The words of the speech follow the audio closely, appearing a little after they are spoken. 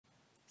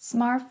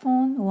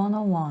Smartphone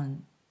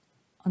 101.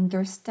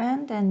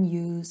 Understand and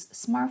use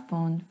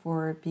smartphone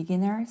for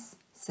beginners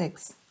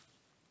 6.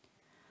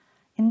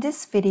 In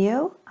this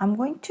video, I'm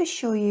going to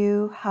show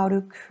you how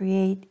to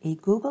create a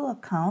Google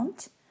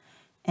account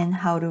and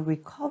how to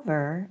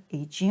recover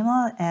a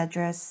Gmail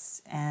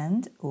address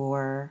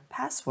and/or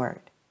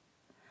password.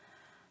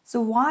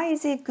 So why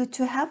is it good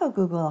to have a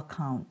Google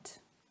account?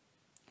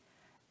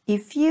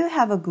 If you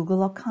have a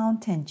Google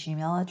account and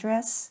Gmail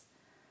address,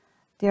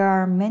 there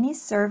are many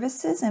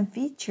services and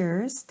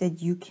features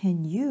that you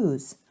can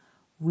use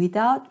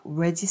without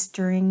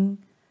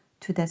registering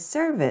to that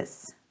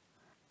service.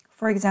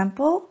 For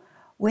example,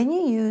 when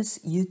you use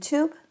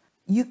YouTube,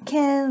 you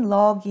can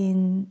log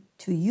in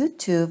to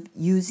YouTube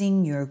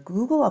using your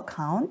Google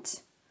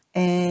account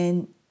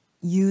and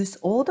use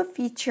all the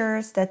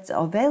features that's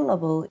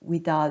available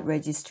without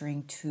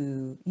registering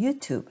to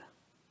YouTube.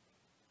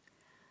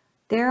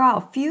 There are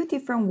a few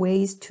different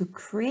ways to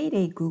create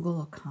a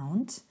Google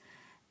account,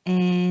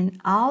 and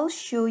I'll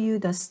show you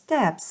the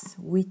steps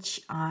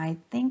which I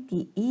think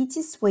the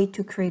easiest way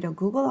to create a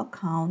Google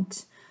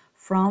account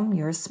from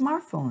your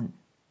smartphone.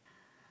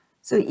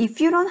 So if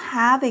you don't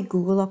have a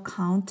Google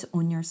account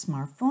on your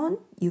smartphone,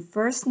 you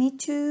first need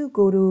to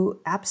go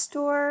to App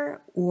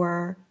Store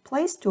or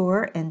Play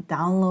Store and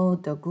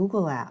download the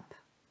Google app.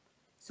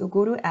 So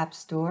go to App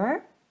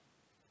Store,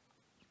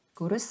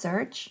 go to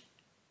Search,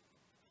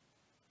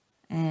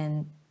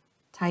 and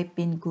type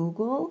in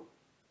Google.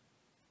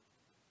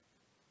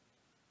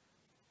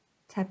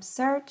 Tap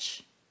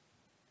Search,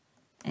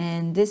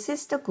 and this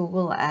is the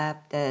Google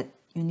app that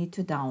you need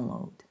to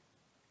download.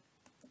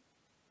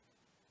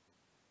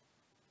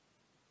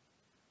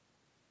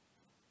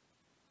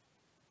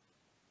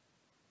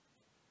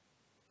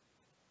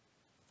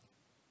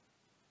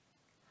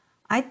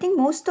 I think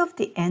most of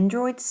the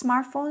Android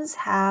smartphones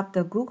have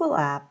the Google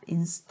app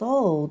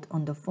installed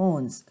on the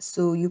phones,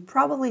 so you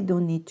probably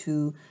don't need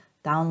to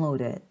download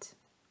it.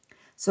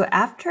 So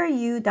after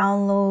you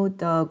download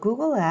the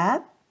Google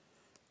app,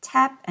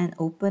 tap and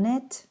open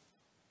it.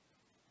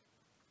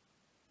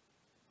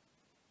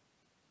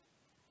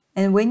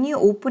 And when you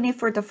open it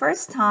for the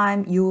first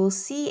time, you will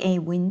see a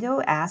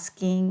window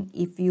asking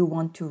if you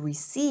want to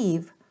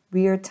receive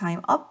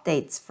real-time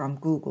updates from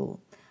Google.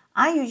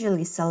 I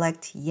usually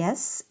select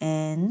yes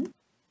and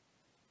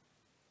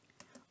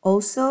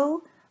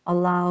also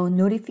allow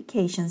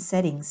notification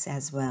settings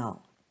as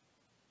well.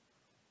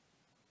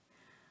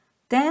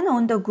 Then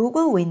on the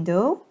Google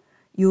window,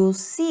 you'll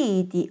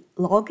see the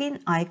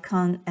login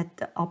icon at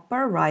the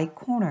upper right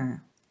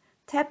corner.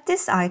 Tap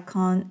this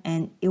icon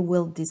and it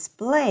will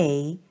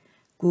display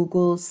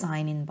Google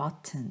sign-in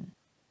button.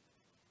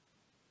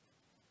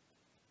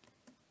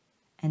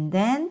 And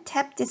then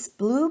tap this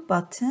blue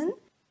button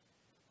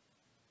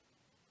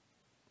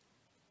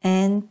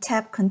and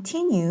tap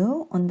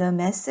continue on the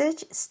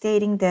message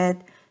stating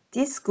that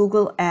this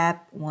Google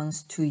app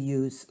wants to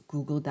use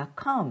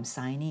google.com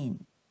sign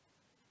in.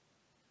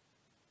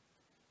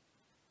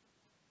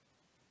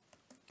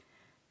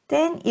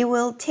 Then it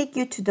will take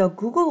you to the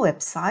Google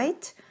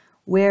website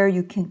where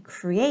you can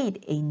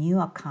create a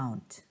new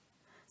account.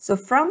 So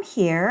from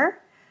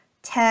here,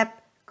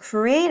 tap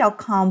Create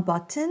Account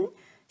button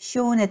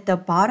shown at the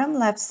bottom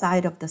left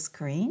side of the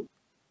screen.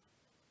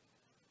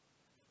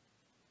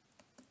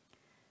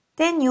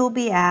 Then you'll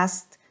be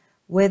asked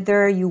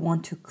whether you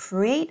want to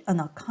create an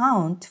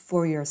account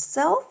for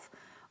yourself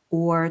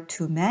or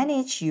to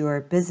manage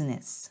your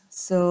business.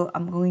 So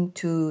I'm going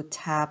to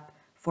tap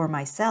for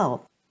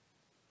myself.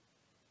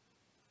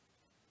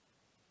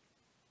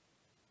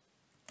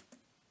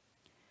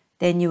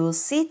 Then you will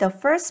see the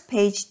first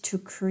page to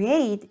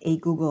create a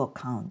Google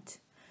account.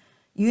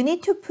 You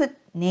need to put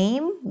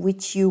name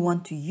which you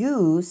want to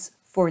use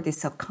for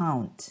this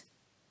account.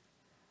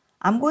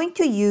 I'm going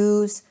to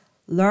use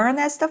Learn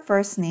as the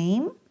first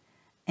name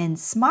and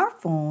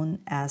Smartphone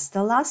as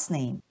the last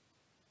name.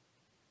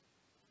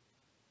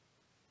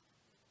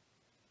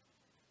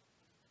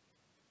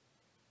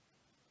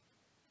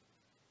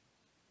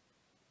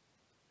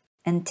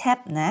 And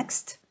tap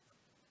Next.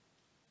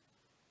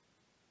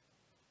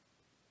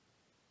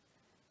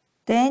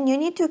 Then you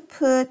need to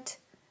put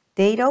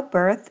date of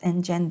birth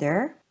and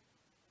gender.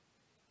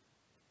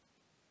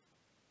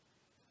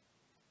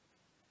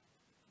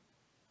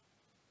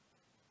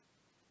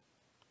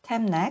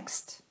 Tap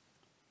Next.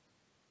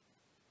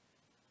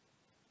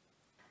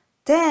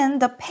 Then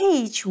the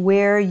page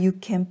where you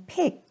can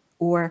pick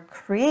or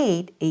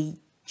create a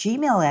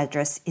Gmail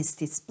address is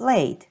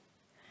displayed.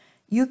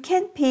 You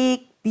can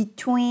pick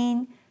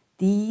between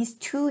these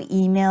two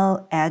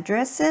email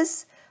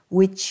addresses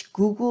which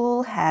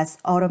Google has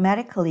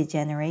automatically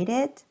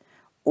generated,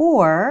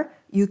 or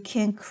you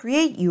can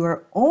create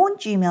your own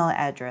Gmail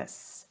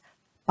address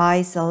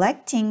by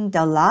selecting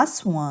the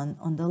last one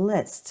on the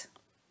list.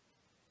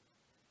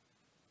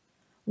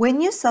 When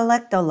you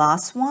select the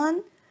last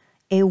one,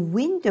 a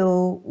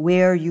window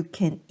where you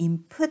can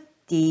input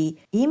the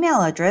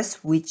email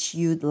address which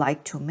you'd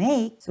like to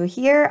make. So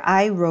here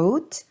I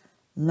wrote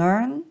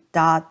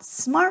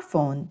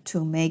learn.smartphone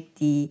to make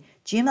the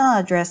Gmail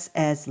address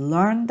as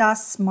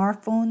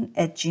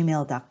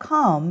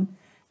learn.smartphone@gmail.com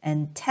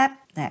and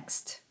tap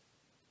Next.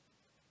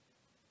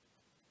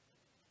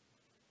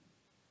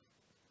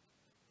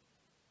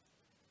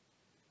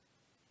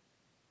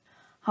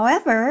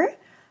 However,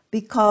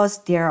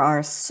 because there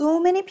are so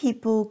many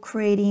people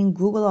creating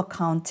Google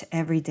account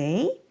every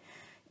day,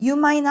 you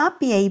might not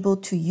be able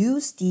to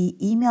use the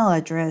email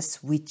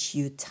address which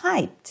you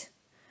typed.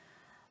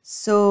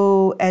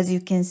 So as you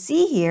can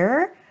see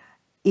here,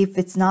 if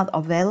it's not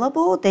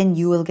available, then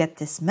you will get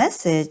this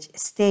message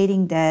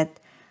stating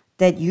that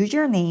that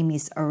username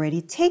is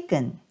already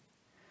taken.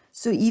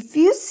 So if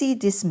you see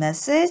this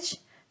message,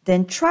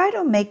 then try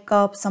to make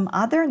up some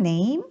other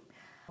name.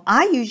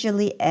 I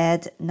usually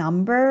add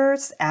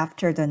numbers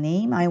after the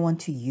name I want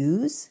to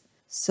use.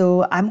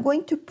 So I'm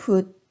going to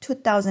put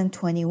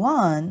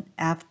 2021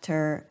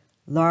 after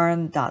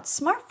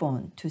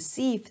learn.smartphone to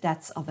see if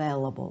that's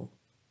available.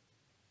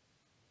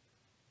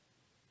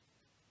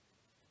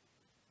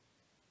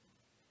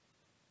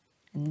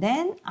 And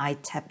then I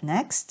tap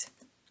Next.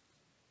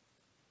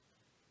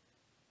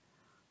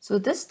 So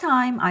this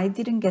time I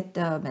didn't get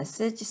the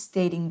message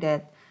stating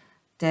that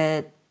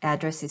that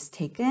address is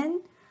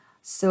taken.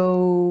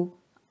 So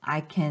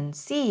I can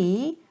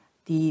see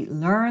the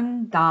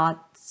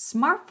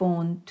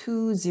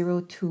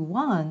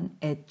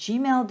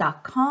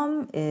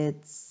learn.smartphone2021@gmail.com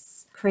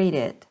is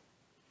created.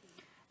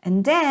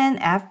 And then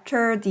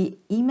after the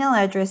email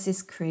address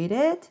is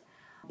created,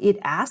 it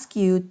asks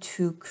you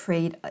to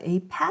create a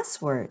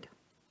password.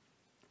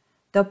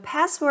 The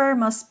password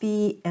must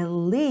be at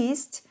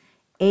least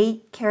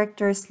 8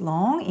 characters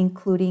long,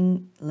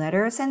 including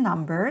letters and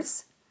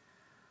numbers.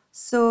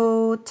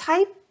 So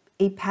type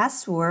a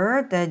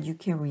password that you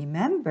can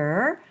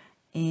remember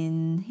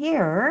in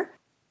here.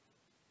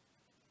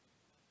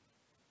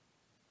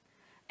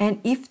 And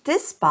if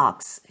this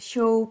box,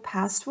 show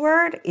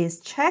password, is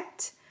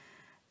checked,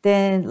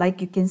 then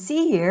like you can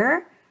see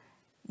here,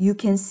 you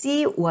can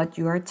see what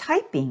you are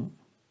typing.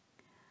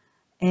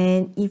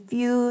 And if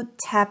you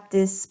tap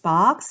this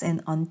box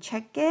and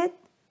uncheck it,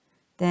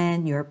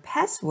 then your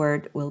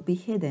password will be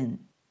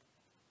hidden.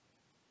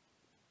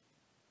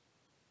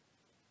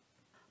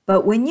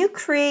 But when you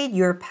create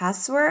your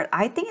password,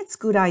 I think it's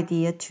a good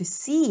idea to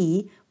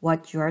see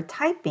what you are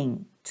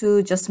typing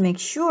to just make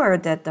sure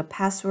that the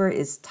password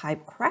is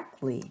typed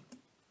correctly.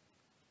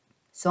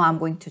 So I'm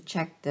going to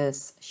check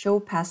this show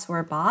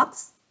password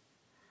box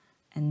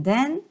and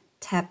then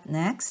tap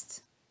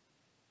Next.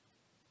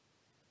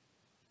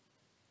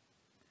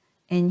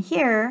 And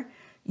here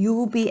you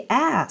will be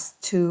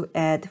asked to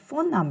add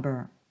phone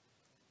number.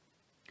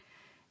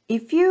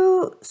 If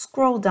you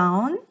scroll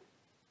down,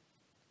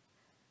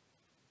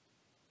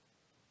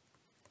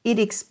 it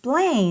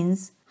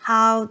explains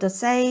how the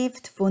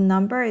saved phone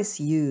number is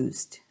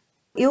used.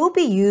 It will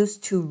be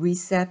used to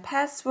reset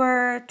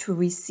password, to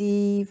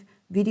receive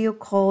video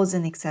calls,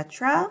 and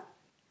etc.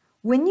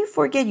 When you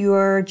forget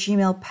your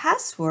Gmail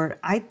password,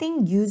 I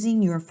think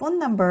using your phone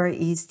number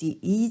is the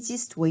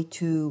easiest way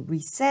to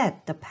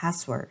reset the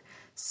password.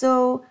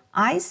 So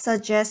I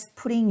suggest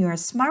putting your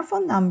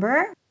smartphone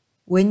number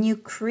when you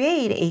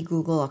create a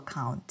Google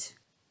account.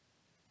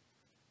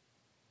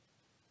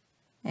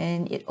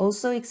 And it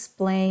also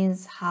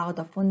explains how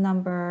the phone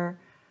number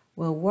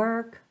will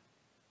work.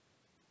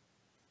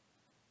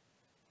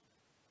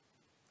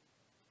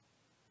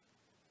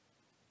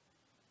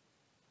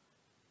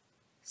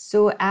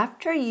 So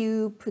after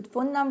you put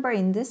phone number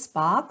in this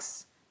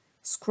box,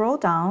 scroll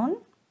down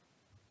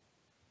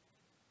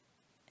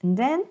and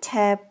then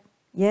tap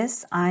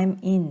Yes, I'm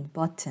in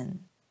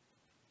button.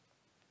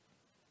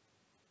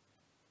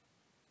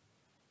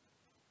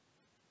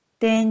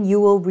 Then you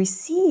will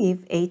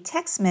receive a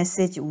text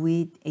message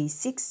with a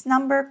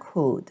 6-number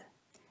code.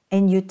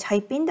 And you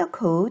type in the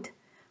code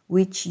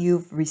which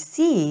you've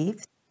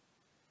received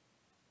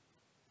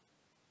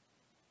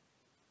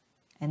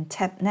and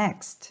tap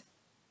Next.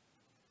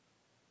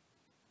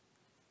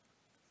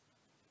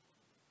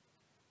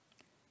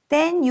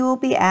 Then you will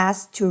be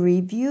asked to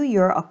review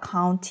your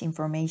account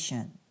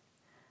information,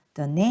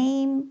 the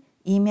name,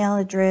 email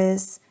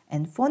address,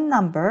 and phone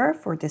number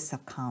for this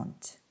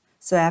account.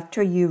 So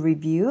after you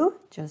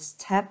review, just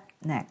tap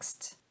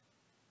Next.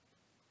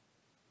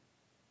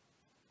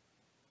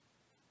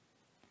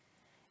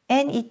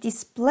 And it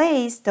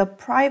displays the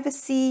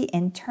privacy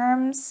and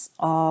terms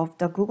of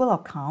the Google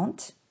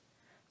account.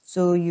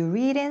 So you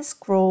read and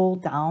scroll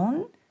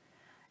down,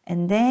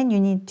 and then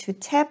you need to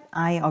tap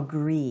I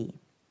agree.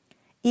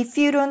 If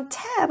you don't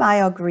tap I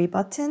agree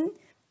button,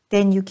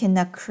 then you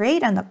cannot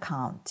create an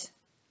account.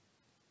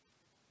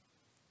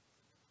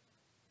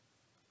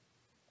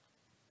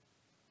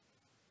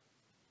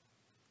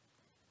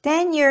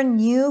 Then your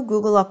new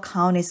Google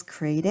account is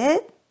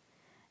created,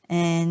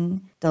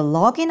 and the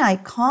login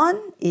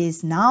icon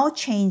is now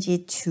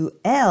changed to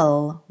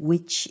L,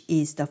 which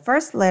is the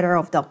first letter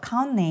of the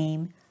account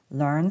name,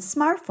 Learn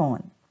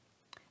Smartphone.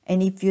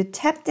 And if you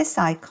tap this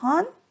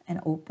icon and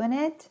open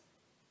it,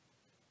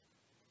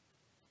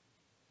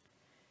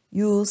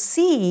 you'll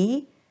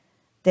see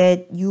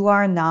that you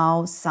are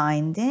now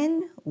signed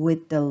in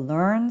with the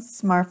Learn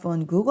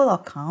Smartphone Google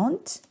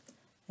account.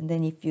 And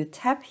then if you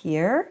tap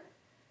here,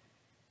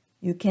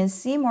 you can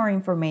see more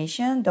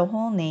information, the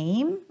whole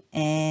name,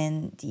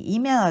 and the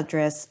email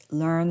address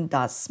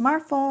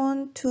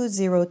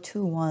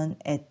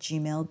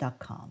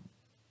learn.smartphone2021@gmail.com.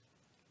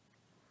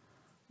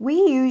 We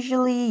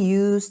usually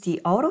use the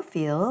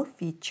autofill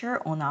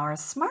feature on our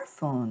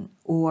smartphone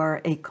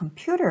or a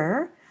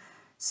computer,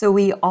 so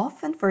we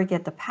often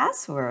forget the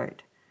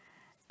password.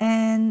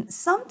 And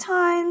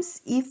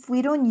sometimes if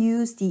we don't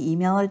use the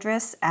email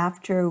address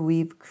after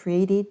we've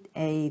created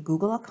a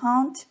Google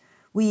account,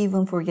 we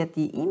even forget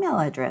the email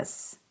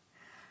address.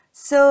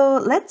 So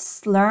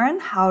let's learn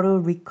how to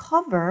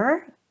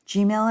recover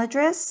Gmail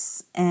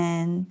address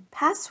and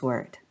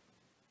password.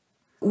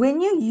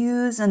 When you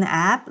use an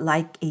app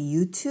like a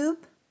YouTube,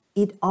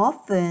 it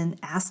often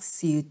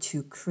asks you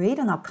to create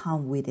an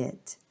account with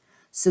it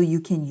so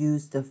you can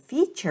use the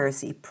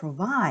features it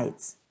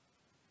provides.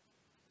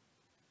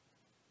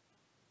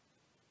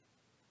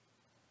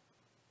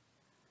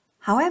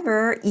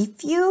 However,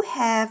 if you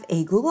have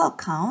a Google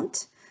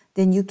account,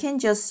 then you can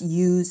just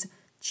use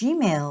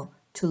Gmail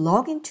to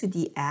log into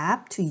the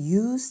app to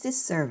use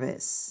this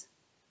service.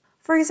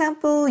 For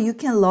example, you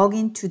can log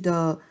into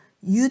the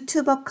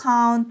YouTube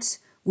account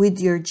with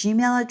your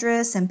Gmail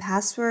address and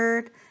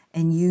password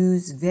and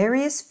use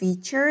various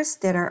features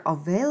that are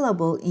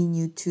available in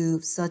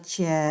YouTube, such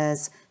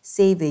as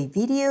save a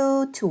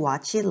video to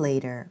watch it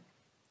later.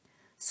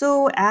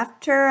 So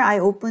after I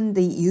open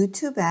the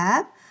YouTube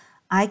app,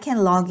 I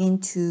can log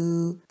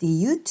into the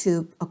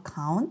YouTube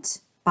account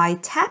by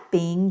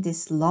tapping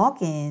this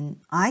login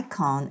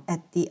icon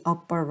at the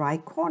upper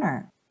right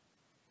corner.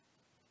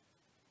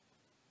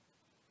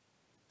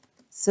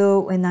 So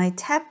when I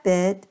tap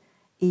it,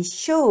 it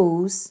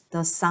shows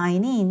the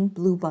sign in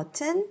blue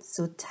button.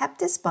 So tap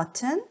this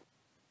button.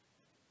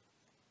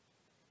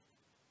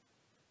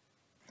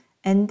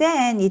 And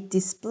then it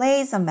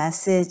displays a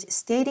message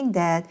stating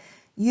that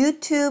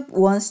YouTube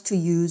wants to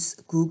use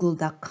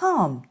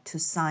google.com to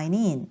sign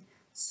in.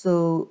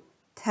 So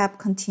tap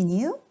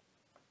continue.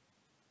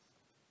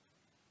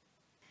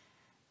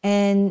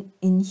 And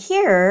in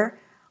here,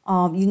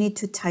 you need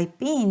to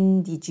type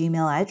in the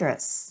Gmail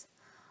address.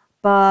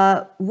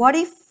 But what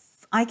if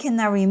I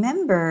cannot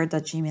remember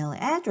the Gmail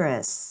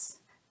address?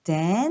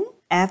 Then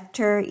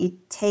after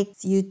it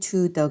takes you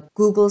to the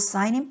Google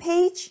sign-in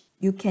page,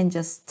 you can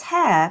just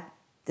tap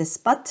this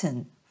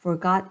button,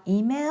 Forgot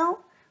Email,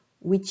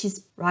 which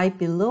is right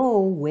below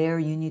where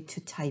you need to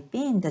type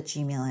in the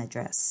Gmail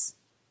address.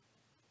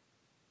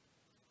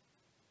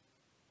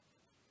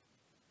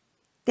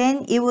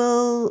 Then it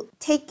will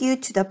take you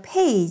to the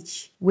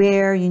page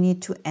where you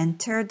need to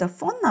enter the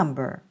phone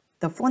number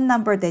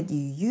that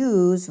you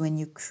use when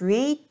you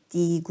create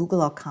the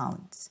Google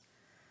account.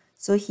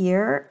 So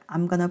here,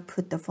 I'm gonna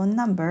put the phone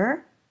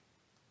number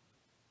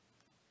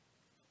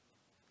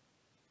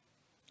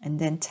and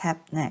then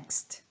tap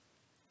next.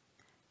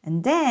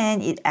 And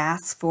then it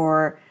asks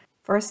for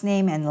first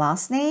name and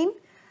last name.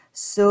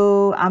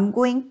 So I'm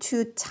going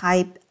to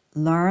type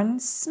Learn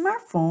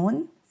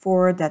Smartphone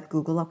for that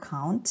Google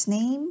account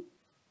name.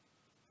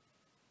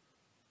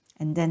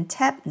 And then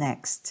tap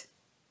next.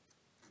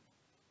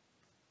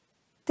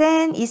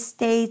 Then it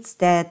states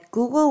that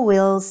Google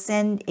will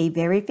send a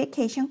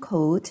verification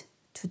code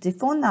to the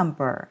phone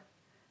number.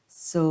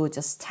 So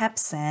just tap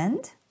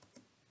send.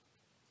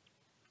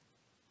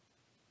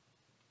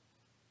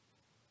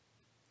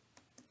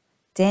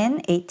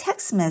 Then a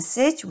text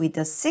message with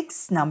a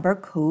 6-number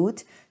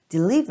code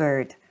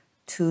delivered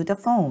to the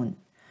phone.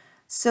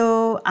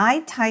 So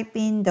I type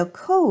in the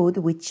code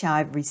which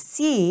I've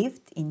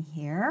received in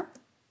here.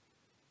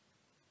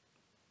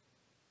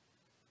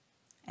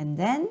 And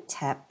then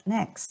tap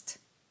next.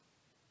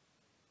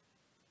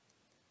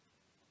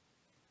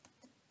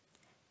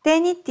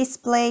 Then it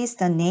displays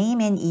the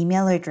name and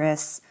email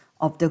address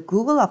of the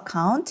Google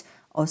account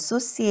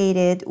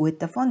associated with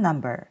the phone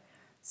number.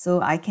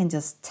 So I can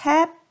just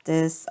tap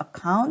this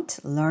account,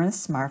 Learn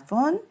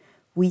Smartphone,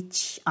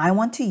 which I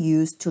want to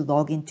use to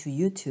log into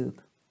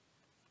YouTube.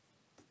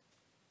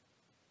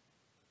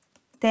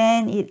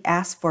 Then it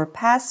asks for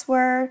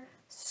password,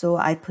 so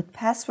I put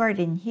password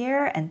in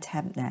here and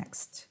tap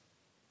next.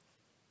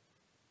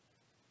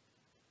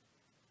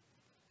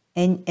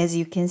 And as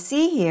you can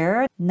see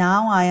here,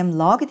 now I am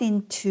logged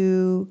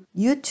into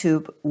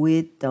YouTube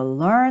with the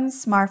Learn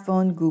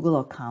Smartphone Google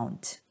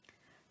account.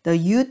 The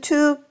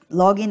YouTube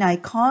login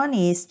icon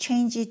is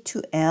changed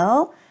to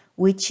L,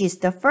 which is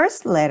the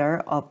first letter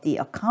of the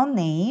account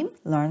name,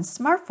 Learn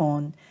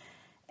Smartphone.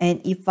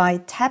 And if I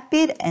tap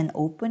it and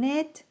open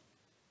it,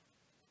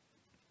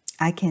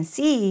 I can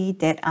see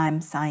that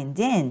I'm signed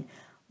in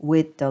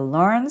with the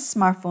Learn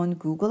Smartphone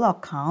Google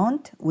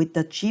account with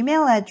the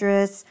Gmail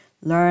address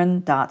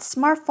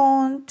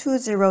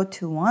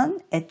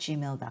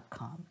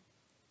learn.smartphone2021@gmail.com.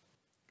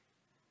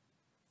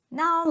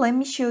 Now let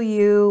me show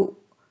you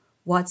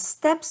what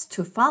steps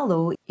to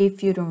follow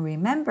if you don't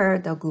remember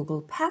the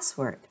Google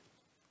password.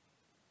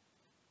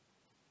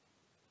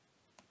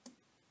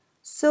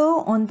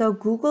 So on the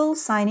Google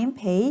sign-in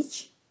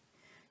page,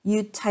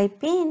 you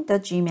type in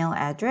the Gmail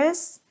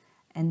address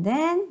and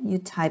then you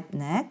type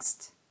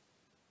next.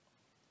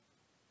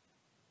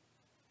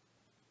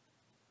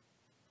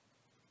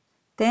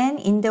 Then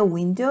in the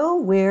window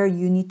where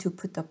you need to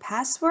put the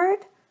password,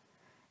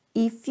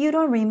 if you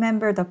don't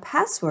remember the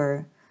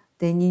password,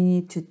 then you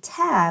need to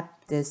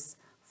tap this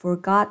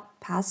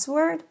Forgot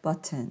Password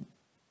button.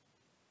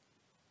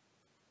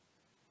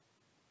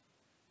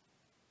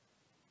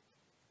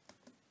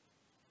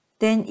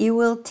 Then it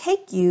will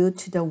take you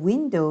to the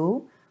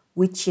window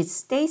which it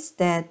states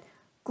that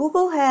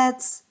Google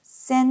has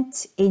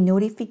sent a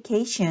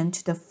notification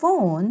to the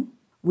phone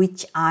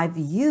which I've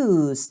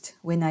used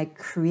when I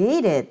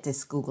created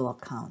this Google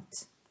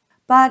account.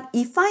 But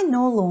if I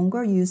no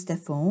longer use the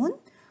phone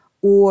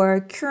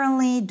or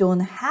currently don't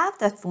have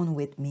that phone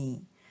with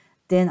me,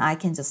 then I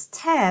can just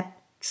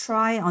tap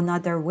Try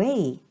Another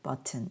Way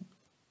button.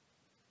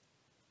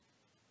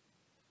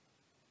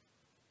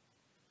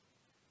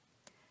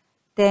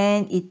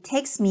 Then it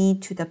takes me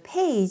to the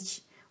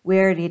page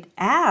where it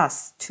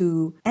asks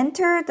to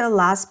enter the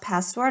last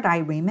password I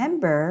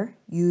remember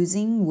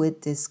using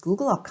with this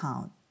Google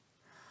account.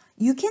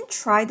 You can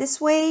try this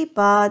way,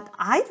 but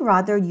I'd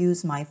rather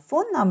use my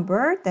phone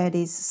number that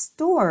is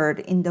stored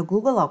in the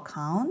Google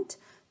account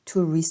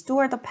to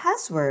restore the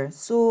password.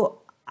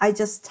 So I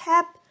just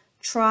tap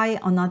Try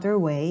Another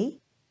Way.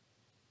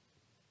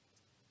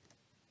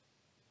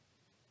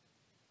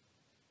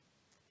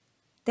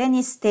 Then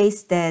it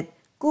states that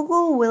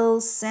Google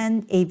will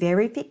send a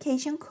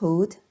verification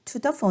code to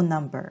the phone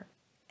number,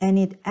 and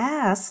it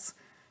asks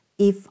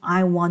if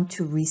I want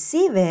to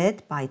receive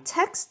it by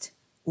text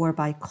or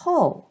by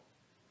call.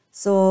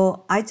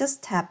 So I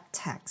just tap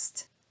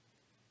text.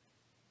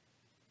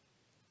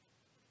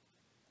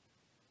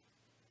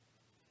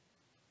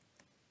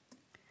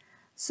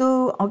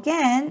 So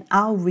again,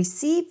 I'll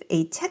receive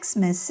a text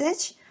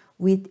message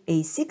with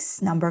a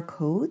 6-number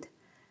code,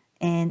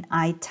 and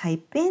I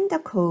type in the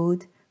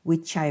code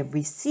which I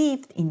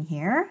received in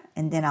here,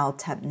 and then I'll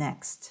tap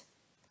next.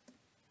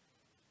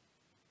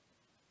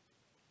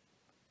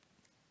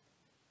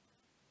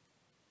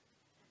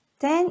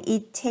 Then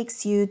it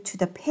takes you to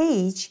the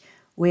page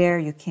where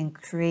you can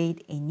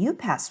create a new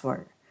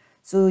password.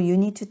 So you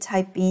need to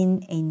type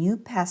in a new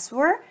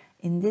password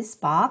in this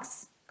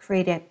box,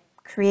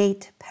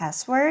 create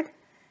password,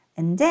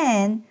 and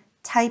then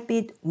type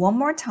it one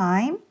more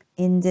time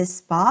in this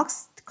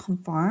box to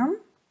confirm,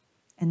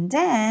 and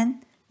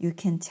then you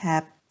can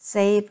tap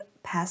Save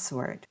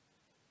Password.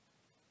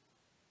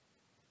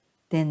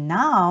 Then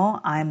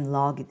now I'm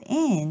logged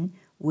in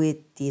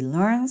with the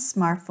Learn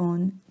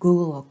Smartphone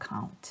Google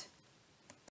account.